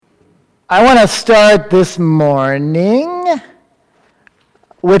I want to start this morning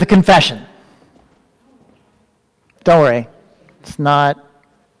with a confession. Don't worry, it's not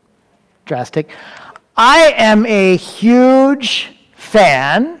drastic. I am a huge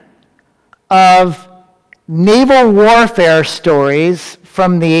fan of naval warfare stories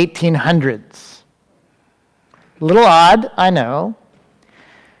from the 1800s. A little odd, I know.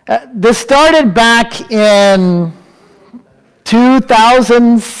 This started back in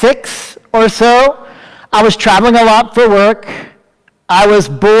 2006 or so. I was traveling a lot for work. I was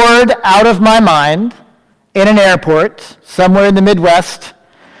bored out of my mind in an airport somewhere in the Midwest.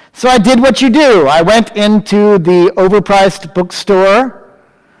 So I did what you do. I went into the overpriced bookstore,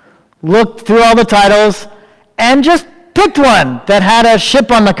 looked through all the titles, and just picked one that had a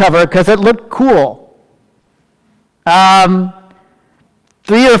ship on the cover because it looked cool. 300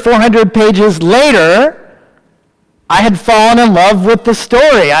 or 400 pages later, I had fallen in love with the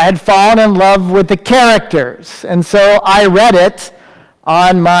story. I had fallen in love with the characters. And so I read it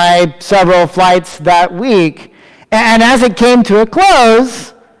on my several flights that week. And as it came to a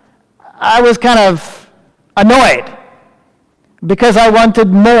close, I was kind of annoyed because I wanted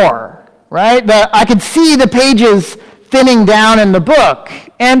more, right? I could see the pages thinning down in the book.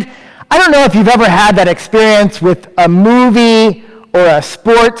 And I don't know if you've ever had that experience with a movie or a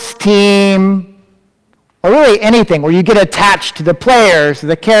sports team or really anything where you get attached to the players,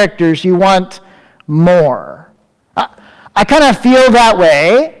 the characters, you want more. I kind of feel that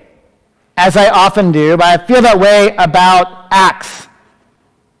way, as I often do, but I feel that way about Acts.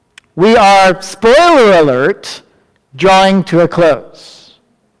 We are, spoiler alert, drawing to a close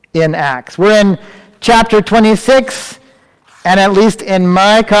in Acts. We're in chapter 26, and at least in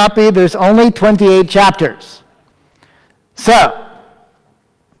my copy, there's only 28 chapters. So,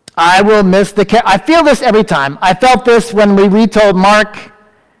 I will miss I feel this every time. I felt this when we retold Mark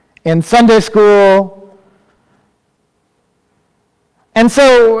in Sunday school. And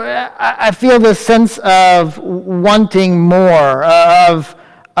so I feel this sense of wanting more, of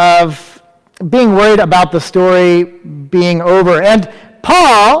being worried about the story being over. And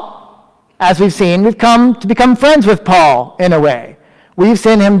Paul, as we've seen, we've come to become friends with Paul in a way. We've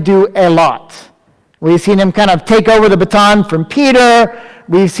seen him do a lot. We've seen him kind of take over the baton from Peter.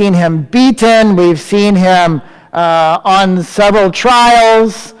 We've seen him beaten. We've seen him on several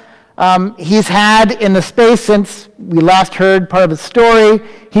trials. He's had, in the space since we last heard part of his story,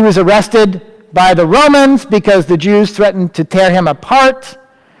 he was arrested by the Romans because the Jews threatened to tear him apart.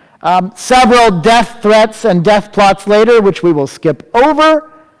 Several death threats and death plots later, which we will skip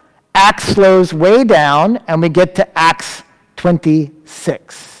over. Acts slows way down, and we get to Acts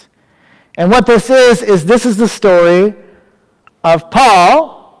 26. And what this is this is the story of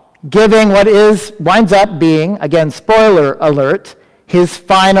Paul giving what winds up being, again, spoiler alert, his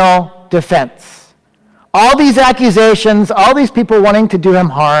final defense. All these accusations, all these people wanting to do him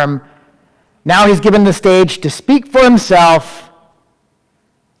harm, now he's given the stage to speak for himself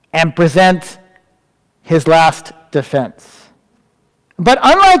and present his last defense. But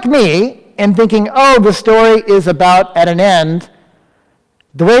unlike me, in thinking, the story is about at an end,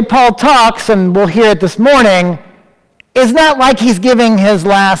 the way Paul talks, and we'll hear it this morning, is not like he's giving his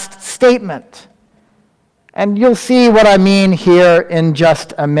last statement. And you'll see what I mean here in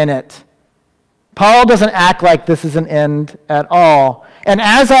just a minute. Paul doesn't act like this is an end at all. And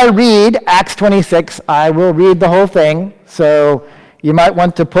as I read Acts 26, I will read the whole thing, so you might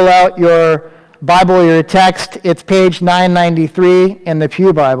want to pull out your Bible or your text. It's page 993 in the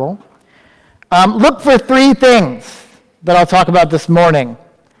Pew Bible. Look for three things that I'll talk about this morning.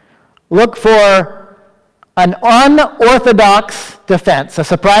 Look for an unorthodox defense, a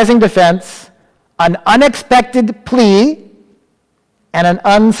surprising defense, an unexpected plea, and an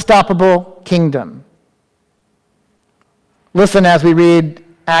unstoppable kingdom. Listen as I read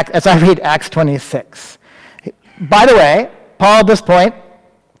Acts 26. By the way, Paul at this point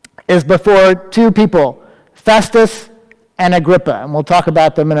is before two people, Festus and Agrippa, and we'll talk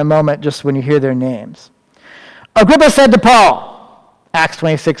about them in a moment just when you hear their names. Agrippa said to Paul, Acts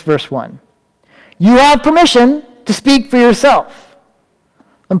 26, verse 1, "You have permission to speak for yourself."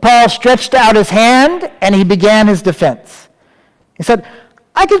 And Paul stretched out his hand, and he began his defense. He said,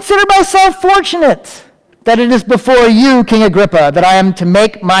 "I consider myself fortunate that it is before you, King Agrippa, that I am to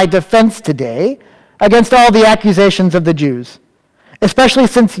make my defense today against all the accusations of the Jews, especially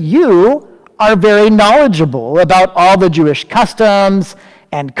since you are very knowledgeable about all the Jewish customs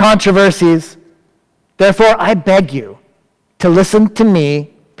and controversies. Therefore, I beg you to listen to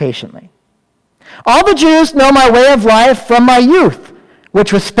me patiently. All the Jews know my way of life from my youth,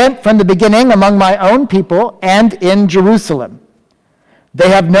 which was spent from the beginning among my own people and in Jerusalem. They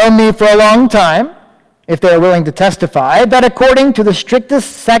have known me for a long time, if they are willing to testify, that according to the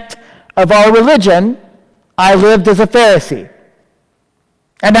strictest sect of our religion, I lived as a Pharisee.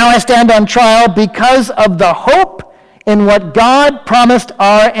 And now I stand on trial because of the hope in what God promised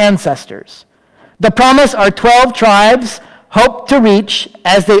our ancestors. The promise our 12 tribes hope to reach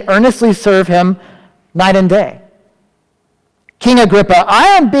as they earnestly serve him night and day. King Agrippa,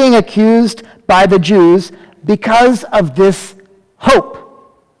 I am being accused by the Jews because of this hope.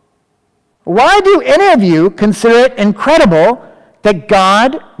 Why do any of you consider it incredible that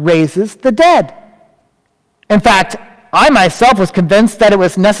God raises the dead? In fact, I myself was convinced that it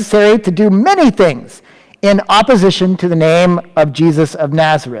was necessary to do many things in opposition to the name of Jesus of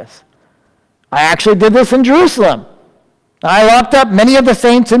Nazareth. I actually did this in Jerusalem. I locked up many of the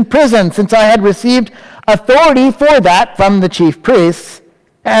saints in prison since I had received authority for that from the chief priests.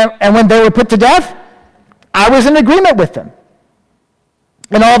 And when they were put to death, I was in agreement with them.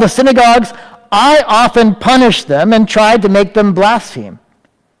 In all the synagogues, I often punished them and tried to make them blaspheme.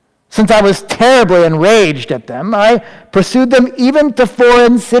 Since I was terribly enraged at them, I pursued them even to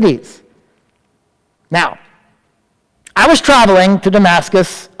foreign cities. Now, I was traveling to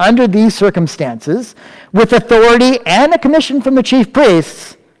Damascus under these circumstances with authority and a commission from the chief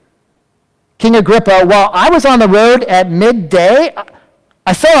priests. King Agrippa, while I was on the road at midday,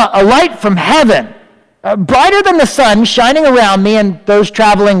 I saw a light from heaven, brighter than the sun, shining around me and those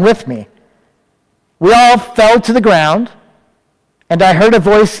traveling with me. We all fell to the ground, and I heard a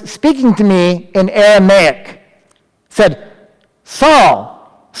voice speaking to me in Aramaic. It said,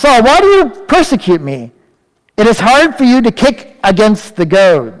 Saul, Saul, why do you persecute me? It is hard for you to kick against the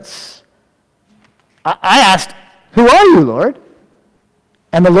goads. I asked, who are you, Lord?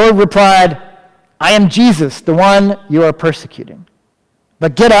 And the Lord replied, I am Jesus, the one you are persecuting.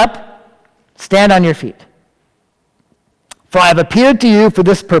 But get up, stand on your feet. For I have appeared to you for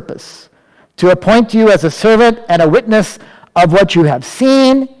this purpose, to appoint you as a servant and a witness of what you have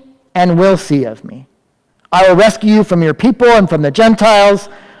seen and will see of me. I will rescue you from your people and from the Gentiles.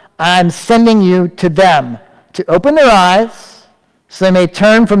 I am sending you to them to open their eyes so they may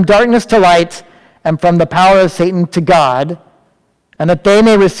turn from darkness to light and from the power of Satan to God, and that they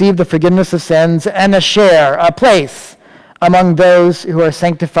may receive the forgiveness of sins and a place among those who are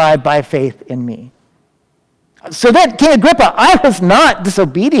sanctified by faith in me. So then, King Agrippa, I was not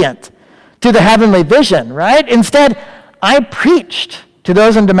disobedient to the heavenly vision, right? Instead, I preached to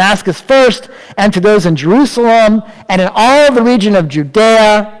those in Damascus first, and to those in Jerusalem, and in all the region of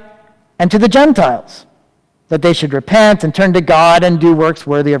Judea, and to the Gentiles, that they should repent and turn to God and do works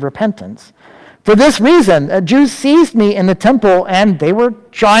worthy of repentance. For this reason, Jews seized me in the temple, and they were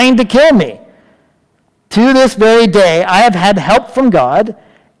trying to kill me. To this very day, I have had help from God,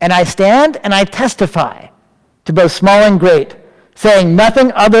 and I stand and I testify to both small and great, saying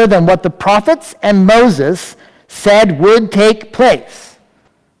nothing other than what the prophets and Moses said would take place,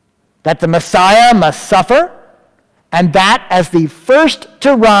 that the Messiah must suffer, and that as the first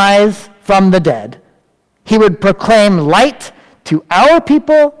to rise from the dead, he would proclaim light to our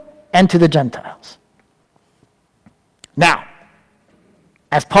people and to the Gentiles. Now,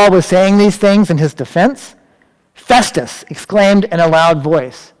 as Paul was saying these things in his defense, Festus exclaimed in a loud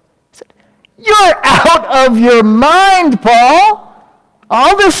voice, "You're out of your mind, Paul!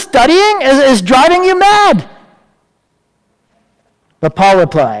 All this studying is driving you mad." But Paul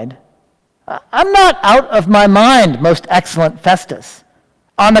replied, "I'm not out of my mind, most excellent Festus.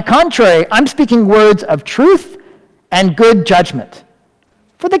 On the contrary, I'm speaking words of truth and good judgment.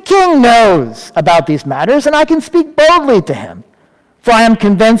 For the king knows about these matters, and I can speak boldly to him. For I am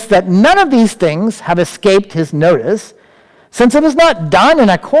convinced that none of these things have escaped his notice, since it was not done in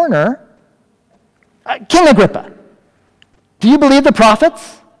a corner. King Agrippa, do you believe the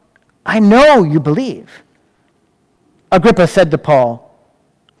prophets? I know you believe." Agrippa said to Paul,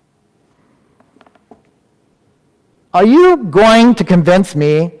 "Are you going to convince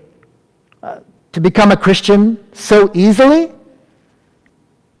me to become a Christian so easily?"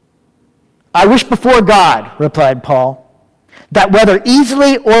 "I wish before God," replied Paul, "that whether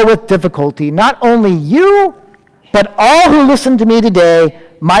easily or with difficulty, not only you, but all who listen to me today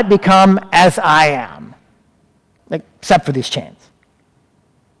might become as I am, except for these chains."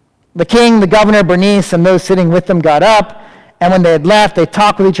 The king, the governor, Bernice, and those sitting with them got up, and when they had left, they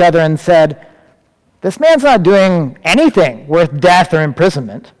talked with each other and said, "This man's not doing anything worth death or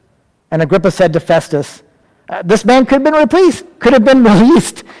imprisonment." And Agrippa said to Festus, "This man could have been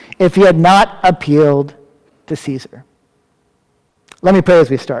released if he had not appealed to Caesar." Let me pray as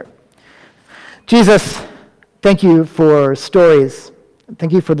we start. Jesus, thank you for stories.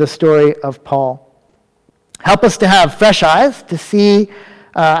 Thank you for the story of Paul. Help us to have fresh eyes to see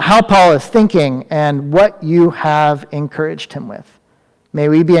how Paul is thinking and what you have encouraged him with. May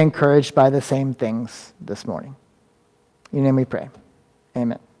we be encouraged by the same things this morning. In your name we pray.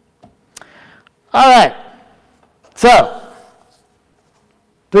 Amen. All right. So,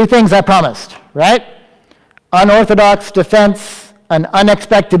 3 things I promised, right? Unorthodox defense, an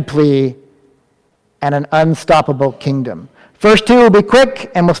unexpected plea, and an unstoppable kingdom. First 2 will be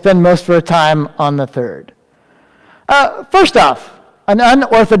quick, and we'll spend most of our time on the third. First off, an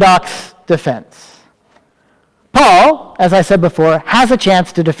unorthodox defense. Paul, as I said before, has a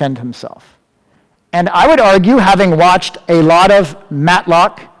chance to defend himself. And I would argue, having watched a lot of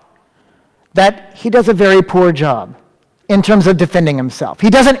Matlock, that he does a very poor job in terms of defending himself. He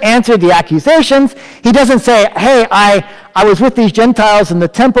doesn't answer the accusations. He doesn't say, hey, I was with these Gentiles in the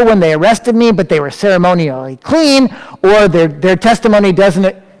temple when they arrested me, but they were ceremonially clean, or their testimony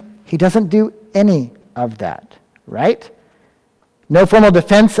doesn't. He doesn't do any of that, right? No formal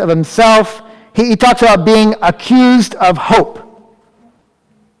defense of himself. He talks about being accused of hope.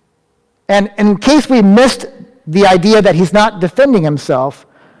 And in case we missed the idea that he's not defending himself,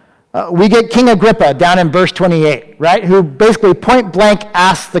 we get King Agrippa down in verse 28, right? Who basically point blank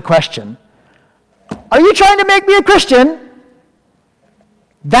asks the question, are you trying to make me a Christian?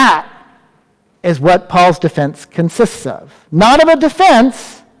 That is what Paul's defense consists of. Not of a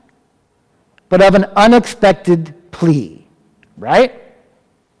defense, but of an unexpected plea, right?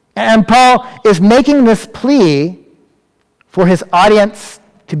 And Paul is making this plea for his audience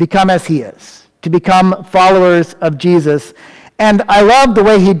to become as he is, to become followers of Jesus. And I love the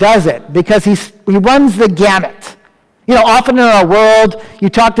way he does it because he runs the gamut. You know, often in our world, you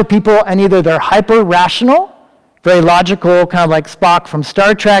talk to people and either they're hyper-rational, very logical, kind of like Spock from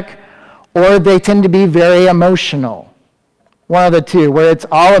Star Trek, or they tend to be very emotional. One of the two, where it's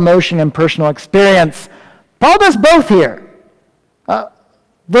all emotion and personal experience. Paul does both here.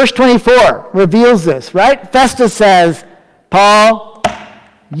 Verse 24 reveals this, right? Festus says, Paul,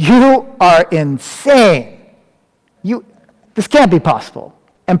 you are insane. This can't be possible.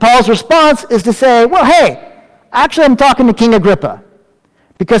 And Paul's response is to say, well, hey, actually I'm talking to King Agrippa.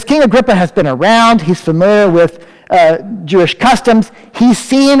 Because King Agrippa has been around, he's familiar with Jewish customs, he's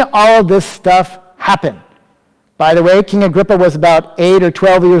seen all of this stuff happen. By the way, King Agrippa was about 8 or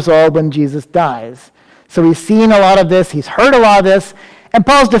 12 years old when Jesus dies. So he's seen a lot of this, he's heard a lot of this, and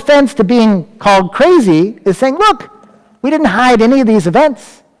Paul's defense to being called crazy is saying, look, we didn't hide any of these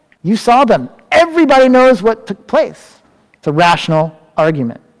events. You saw them. Everybody knows what took place. It's a rational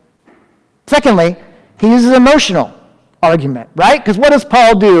argument. Secondly, he uses emotional argument, right? Because what does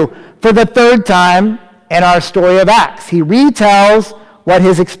Paul do for the 3rd time in our story of Acts? He retells what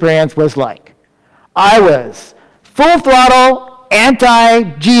his experience was like. I was full throttle,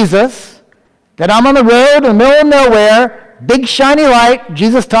 anti-Jesus, then I'm on the road in the middle of nowhere, big shiny light,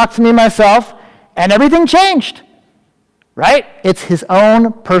 Jesus talks to me myself, and everything changed, right? It's his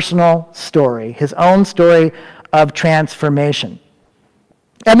own personal story, his own story of transformation.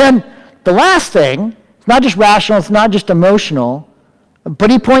 And then the last thing, it's not just rational, it's not just emotional,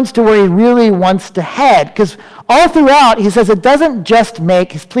 but he points to where he really wants to head. Because all throughout, he says his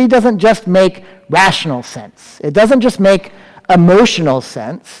plea doesn't just make rational sense. It doesn't just make emotional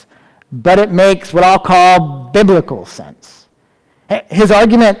sense, but it makes what I'll call biblical sense. His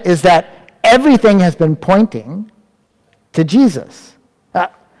argument is that everything has been pointing to Jesus.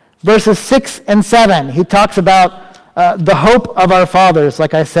 Verses 6 and 7, he talks about the hope of our fathers,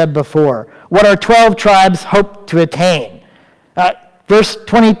 like I said before, what our 12 tribes hope to attain. Verse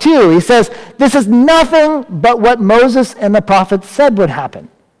 22, he says, this is nothing but what Moses and the prophets said would happen.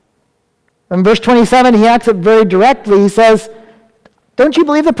 In verse 27, he acts it very directly. He says, don't you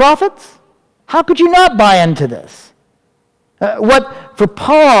believe the prophets? How could you not buy into this? For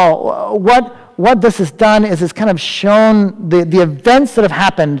Paul, what this has done is it's kind of shown the events that have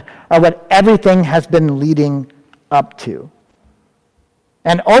happened are what everything has been leading up to.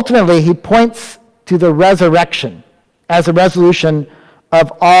 And ultimately, he points to the resurrection as a resolution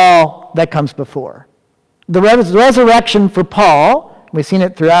of all that comes before. The resurrection for Paul, we've seen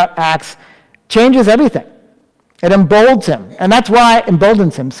it throughout Acts, changes everything. It emboldens him. And that's why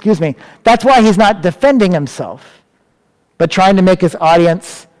he's not defending himself, but trying to make his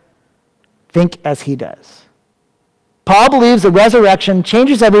audience think as he does. Paul believes the resurrection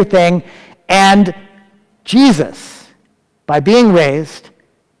changes everything, and Jesus, by being raised,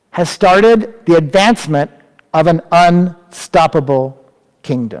 has started the advancement of an unstoppable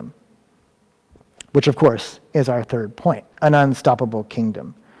kingdom, which of course is our third point, an unstoppable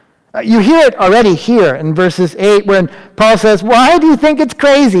kingdom. You hear it already here in verses 8 when Paul says, why do you think it's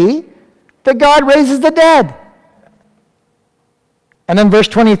crazy that God raises the dead. And then verse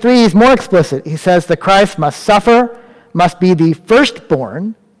 23 is more explicit. He says the Christ must suffer, must be the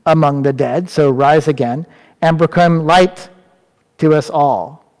firstborn among the dead, so rise again, and proclaim light to us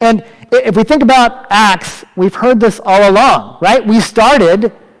all. And if we think about Acts, we've heard this all along, right? We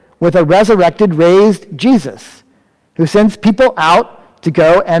started with a resurrected, raised Jesus who sends people out to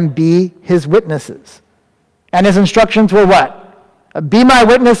go and be his witnesses. And his instructions were what? Be my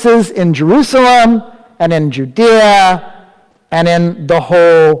witnesses in Jerusalem and in Judea and in the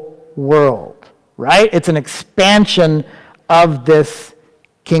whole world, right? It's an expansion of this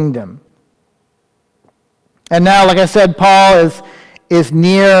kingdom. And now, like I said, Paul is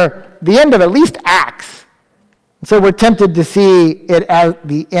near the end of at least Acts. So we're tempted to see it at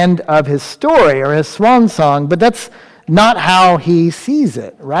the end of his story or his swan song, but that's not how he sees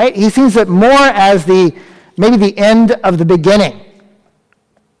it, right? He sees it more as maybe the end of the beginning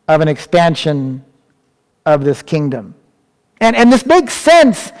of an expansion of this kingdom. And this makes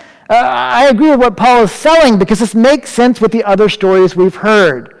sense. I agree with what Paul is selling because this makes sense with the other stories we've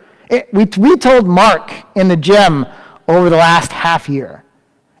heard. We told Mark in the gym over the last half year.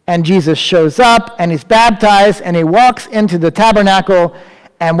 And Jesus shows up, and he's baptized, and he walks into the tabernacle,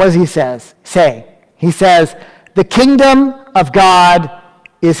 and what does he say? He says, the kingdom of God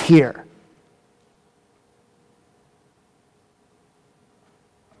is here.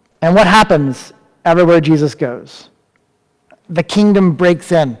 And what happens everywhere Jesus goes? The kingdom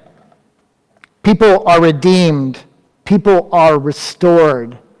breaks in. People are redeemed. People are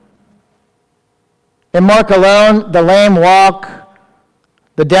restored. In Mark alone, the lame walk,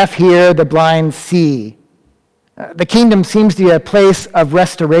 the deaf hear, the blind see. The kingdom seems to be a place of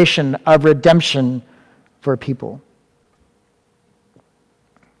restoration, of redemption for people.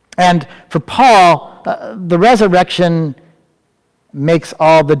 And for Paul, the resurrection makes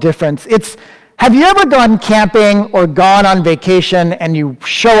all the difference. Have you ever gone camping or gone on vacation and you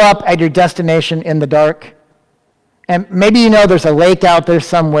show up at your destination in the dark? And maybe you know there's a lake out there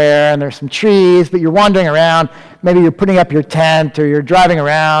somewhere and there's some trees, but you're wandering around. Maybe you're putting up your tent or you're driving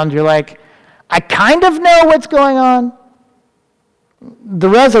around. You're like, I kind of know what's going on. The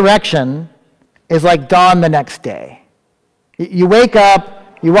resurrection is like dawn the next day. You wake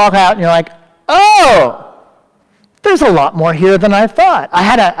up, you walk out, and you're like, oh, there's a lot more here than I thought. I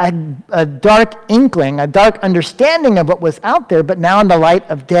had a dark inkling, a dark understanding of what was out there, but now in the light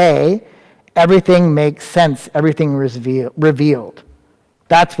of day, everything makes sense. Everything is revealed.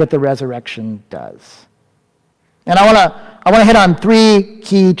 That's what the resurrection does. And I want to hit on three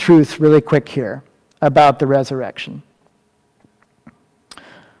key truths really quick here about the resurrection.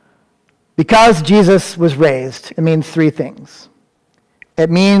 Because Jesus was raised, it means three things. It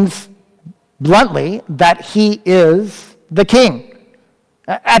means, bluntly, that he is the king.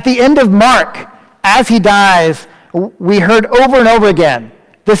 At the end of Mark, as he dies, we heard over and over again,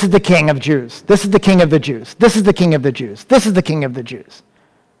 this is the King of Jews. This is the King of the Jews. This is the King of the Jews. This is the King of the Jews.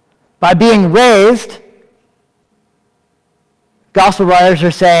 By being raised, gospel writers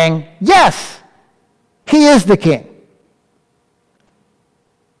are saying, yes, he is the King.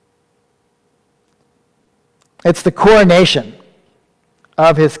 It's the coronation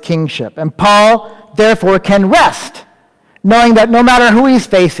of his kingship. And Paul, therefore, can rest, knowing that no matter who he's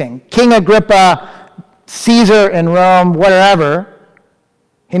facing, King Agrippa, Caesar in Rome, whatever,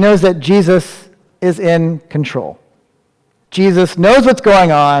 he knows that Jesus is in control. Jesus knows what's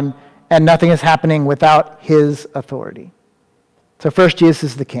going on, and nothing is happening without his authority. So first, Jesus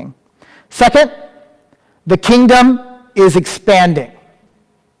is the king. Second, the kingdom is expanding.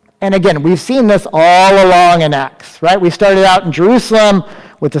 And again, we've seen this all along in Acts, right? We started out in Jerusalem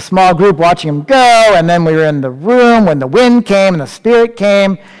with a small group watching him go, and then we were in the room when the wind came and the Spirit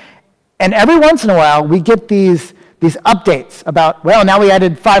came. And every once in a while, we get these updates about, well, now we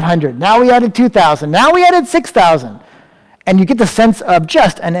added 500, now we added 2,000, now we added 6,000. And you get the sense of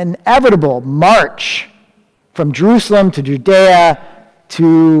just an inevitable march from Jerusalem to Judea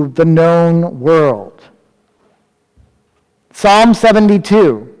to the known world. Psalm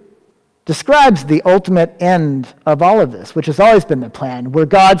 72 describes the ultimate end of all of this, which has always been the plan, where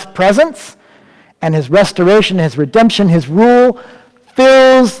God's presence and his restoration, his redemption, his rule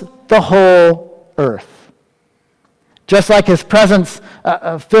fills the whole earth. Just like his presence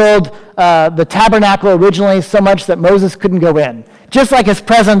filled the tabernacle originally so much that Moses couldn't go in. Just like his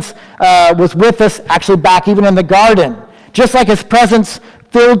presence was with us actually back even in the garden. Just like his presence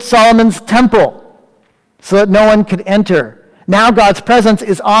filled Solomon's temple so that no one could enter. Now God's presence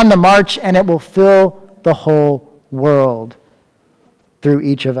is on the march, and it will fill the whole world through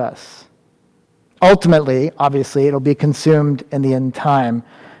each of us. Ultimately, obviously, it'll be consumed in the end time.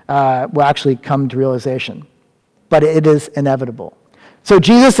 will actually come to realization. But it is inevitable. So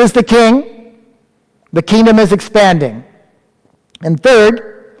Jesus is the king. The kingdom is expanding. And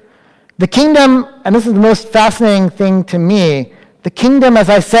third, the kingdom, and this is the most fascinating thing to me, the kingdom, as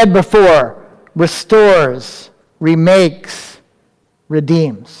I said before, restores, remakes,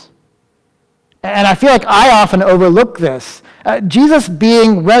 redeems. And I feel like I often overlook this. Jesus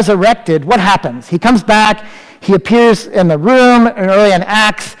being resurrected, what happens? He comes back, he appears in the room early in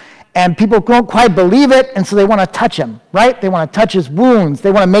Acts, and people don't quite believe it, and so they want to touch him, right? They want to touch his wounds.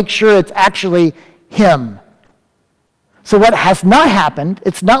 They want to make sure it's actually him. So what has not happened,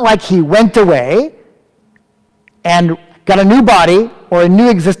 it's not like he went away and got a new body or a new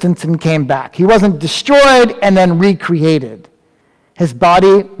existence and came back. He wasn't destroyed and then recreated. His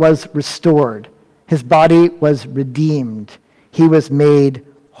body was restored. His body was redeemed. He was made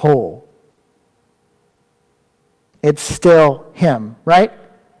whole. It's still him, right?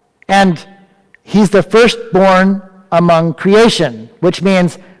 And he's the firstborn among creation, which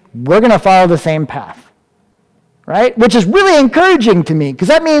means we're going to follow the same path, right? Which is really encouraging to me, because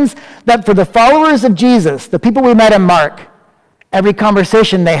that means that for the followers of Jesus, the people we met in Mark, every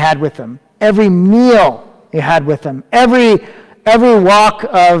conversation they had with him, every meal they had with him, every walk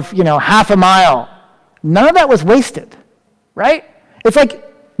of, half a mile, none of that was wasted, right? It's like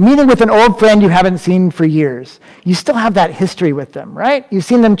meeting with an old friend you haven't seen for years. You still have that history with them, right? You've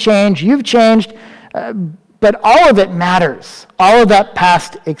seen them change, you've changed, but all of it matters. All of that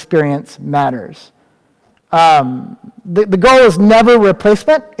past experience matters. The goal is never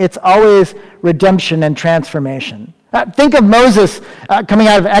replacement. It's always redemption and transformation. Think of Moses coming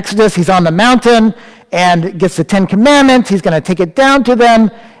out of Exodus. He's on the mountain and gets the 10 Commandments. He's going to take it down to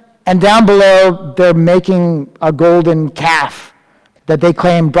them. And down below, they're making a golden calf that they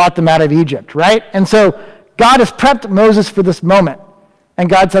claim brought them out of Egypt, right? And so God has prepped Moses for this moment. And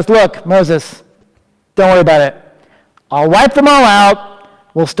God says, look, Moses, don't worry about it. I'll wipe them all out.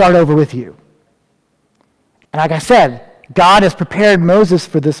 We'll start over with you. And like I said, God has prepared Moses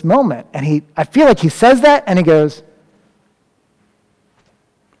for this moment. And I feel like he says that and he goes,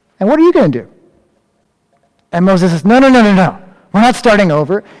 and what are you going to do? And Moses says, no. We're not starting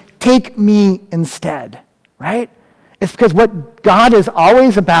over. Take me instead, right? It's because what God is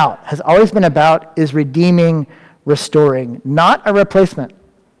always about, has always been about, is redeeming, restoring. Not a replacement,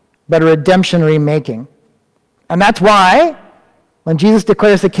 but a redemption remaking. And that's why when Jesus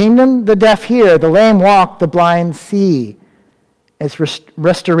declares the kingdom, the deaf hear, the lame walk, the blind see. It's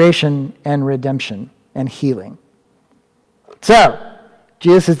restoration and redemption and healing. So,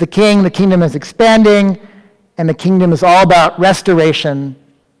 Jesus is the king, the kingdom is expanding, and the kingdom is all about restoration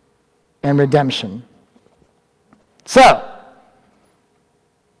and redemption. So,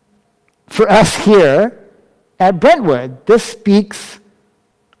 for us here at Brentwood, this speaks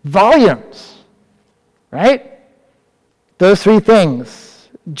volumes, right? Those three things.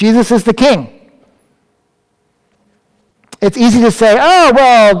 Jesus is the king. It's easy to say, oh,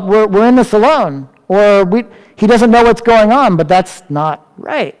 well, we're in this alone, or he doesn't know what's going on, but that's not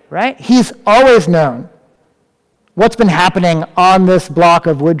right? He's always known what's been happening on this block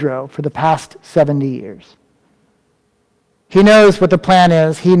of Woodrow for the past 70 years. He knows what the plan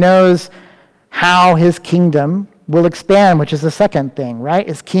is. He knows how his kingdom will expand, which is the second thing, right?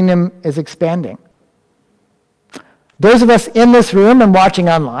 His kingdom is expanding. Those of us in this room and watching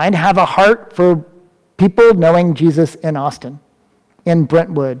online have a heart for people knowing Jesus in Austin, in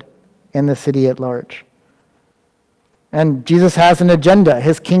Brentwood, in the city at large. And Jesus has an agenda.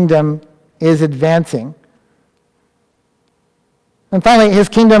 His kingdom is advancing. And finally, his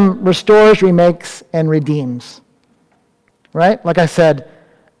kingdom restores, remakes, and redeems. Right? Like I said,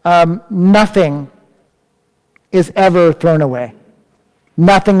 nothing is ever thrown away.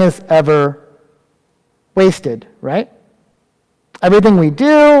 Nothing is ever wasted, right? Everything we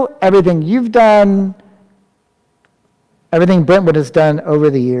do, everything you've done, everything Brentwood has done over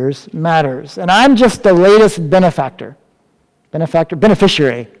the years matters. And I'm just the latest beneficiary,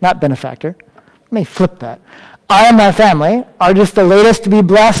 not benefactor. Let me flip that. I and my family are just the latest to be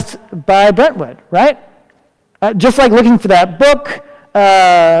blessed by Brentwood, right? Just like looking for that book,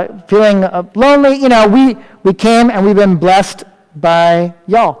 feeling lonely, we came and we've been blessed by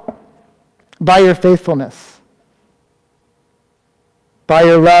y'all, by your faithfulness, by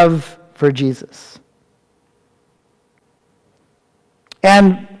your love for Jesus.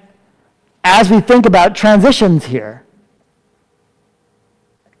 And as we think about transitions here,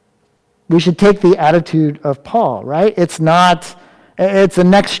 we should take the attitude of Paul, right? It's a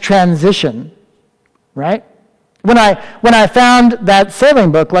next transition, right? When I found that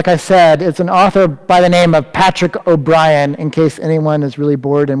sailing book, like I said, it's an author by the name of Patrick O'Brien, in case anyone is really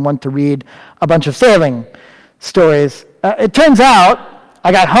bored and want to read a bunch of sailing stories. It turns out,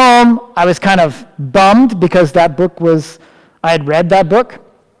 I got home, I was kind of bummed because I had read that book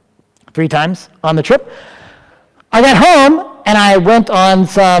 3 times on the trip. I got home and I went on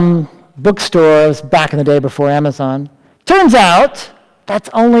some bookstores back in the day before Amazon. Turns out, that's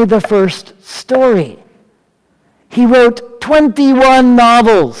only the first story. He wrote 21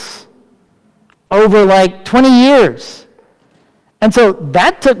 novels over like 20 years. And so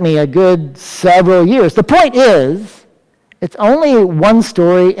that took me a good several years. The point is, it's only one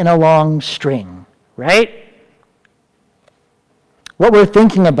story in a long string, right? What we're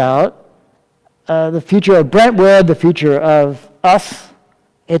thinking about, the future of Brentwood, the future of us,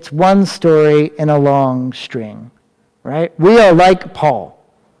 it's one story in a long string, right? We are like Paul.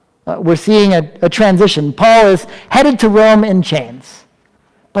 We're seeing a transition. Paul is headed to Rome in chains,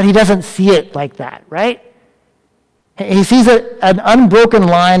 but he doesn't see it like that, right? He sees an unbroken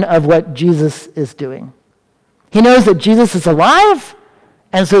line of what Jesus is doing. He knows that Jesus is alive,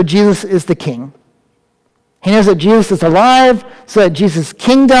 and so Jesus is the king. He knows that Jesus is alive, so that Jesus'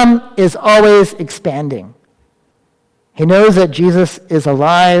 kingdom is always expanding. He knows that Jesus is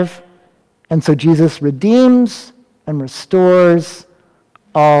alive, and so Jesus redeems and restores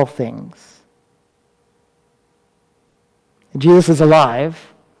all things. Jesus is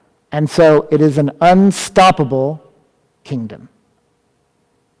alive, and so it is an unstoppable kingdom.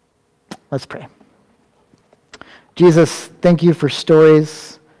 Let's pray. Jesus, thank you for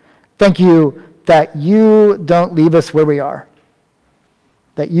stories. Thank you that you don't leave us where we are,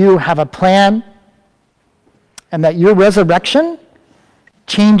 that you have a plan, and that your resurrection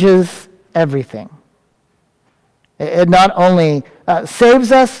changes everything. It not only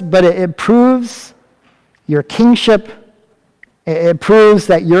saves us, but it proves your kingship. It proves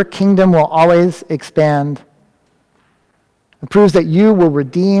that your kingdom will always expand. It proves that you will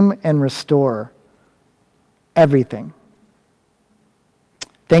redeem and restore everything.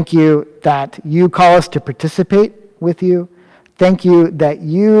 Thank you that you call us to participate with you. Thank you that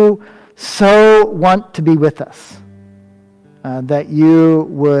you so want to be with us, that you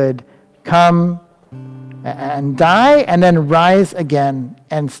would come and die and then rise again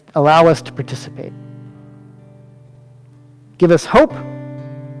and allow us to participate. Give us hope,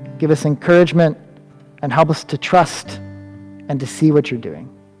 give us encouragement, and help us to trust and to see what you're doing.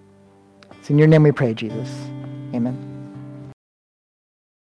 It's in your name we pray, Jesus. Amen.